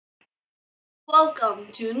Welcome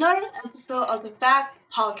to another episode of the Fact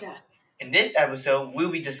Podcast. In this episode, we'll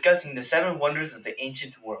be discussing the 7 wonders of the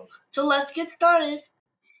ancient world. So let's get started.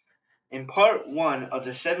 In part 1 of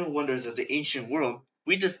the 7 wonders of the ancient world,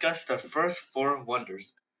 we discussed the first 4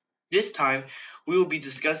 wonders. This time, we will be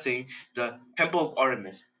discussing the Temple of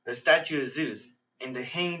Artemis, the statue of Zeus, and the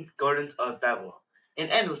Hanging Gardens of Babylon, and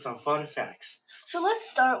end with some fun facts. So let's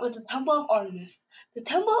start with the Temple of Artemis. The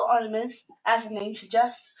Temple of Artemis, as the name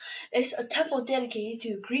suggests, is a temple dedicated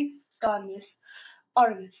to Greek goddess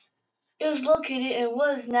Artemis. It was located in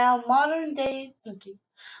what is now modern-day Turkey,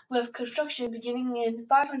 with construction beginning in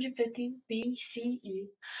 550 BCE.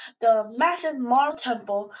 The massive marble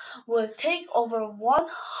temple would take over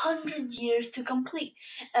 100 years to complete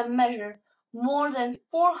and measured more than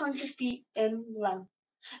 400 feet in length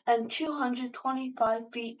and 225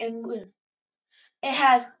 feet in width. It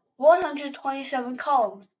had 127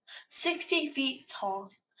 columns, 60 feet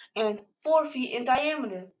tall and 4 feet in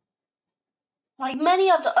diameter. Like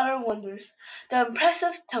many of the other wonders, the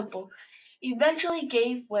impressive temple eventually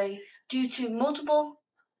gave way due to multiple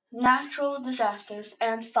natural disasters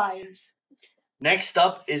and fires. Next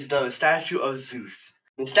up is the statue of Zeus.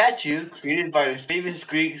 The statue, created by the famous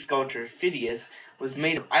Greek sculptor Phidias, was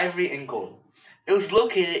made of ivory and gold. It was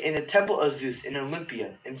located in the Temple of Zeus in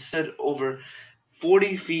Olympia and stood over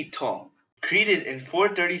 40 feet tall. Created in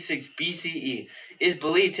 436 BCE, it is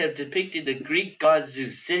believed to have depicted the Greek god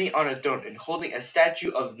Zeus sitting on a throne and holding a statue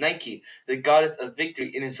of Nike, the goddess of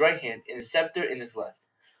victory, in his right hand and a scepter in his left.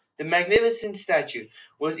 The magnificent statue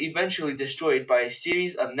was eventually destroyed by a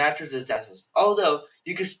series of natural disasters, although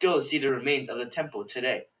you can still see the remains of the temple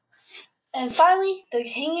today. And finally, the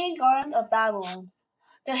Hanging Gardens of Babylon.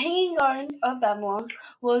 The Hanging Gardens of Babylon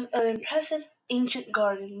was an impressive ancient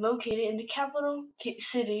garden located in the capital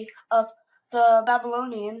city of the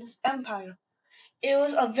Babylonian Empire. It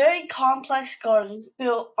was a very complex garden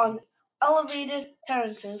built on elevated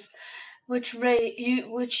terraces which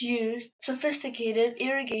used sophisticated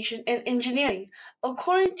irrigation and engineering.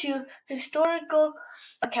 According to historical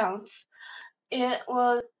accounts, it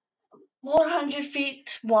was 100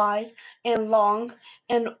 feet wide and long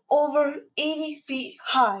and over 80 feet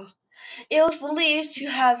high. It was believed to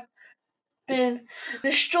have been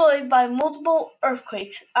destroyed by multiple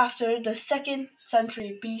earthquakes after the 2nd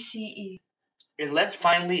century BCE. And let's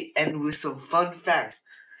finally end with some fun facts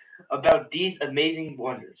about these amazing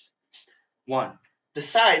wonders. 1. The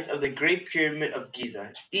sides of the Great Pyramid of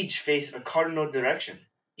Giza each face a cardinal direction: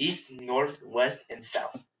 east, north, west, and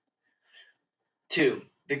south. 2.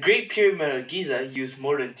 The Great Pyramid of Giza used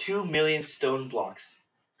more than 2 million stone blocks.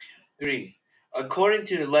 3. According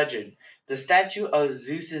to the legend, the statue of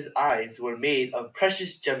Zeus's eyes were made of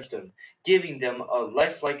precious gemstone, giving them a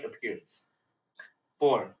lifelike appearance.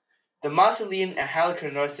 4. The mausoleum at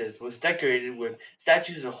Halicarnassus was decorated with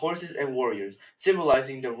statues of horses and warriors,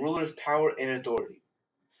 symbolizing the ruler's power and authority.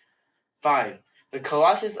 5. The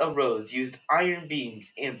Colossus of Rhodes used iron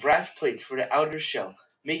beams and brass plates for the outer shell,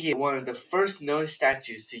 making it one of the first known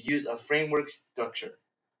statues to use a framework structure.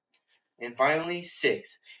 And finally,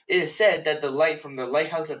 6. It is said that the light from the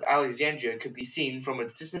lighthouse of Alexandria could be seen from a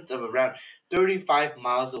distance of around 35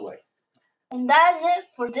 miles away. And that is it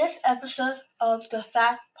for this episode of the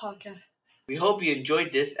Fact Podcast. We hope you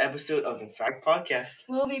enjoyed this episode of the Fact Podcast.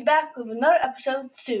 We'll be back with another episode soon.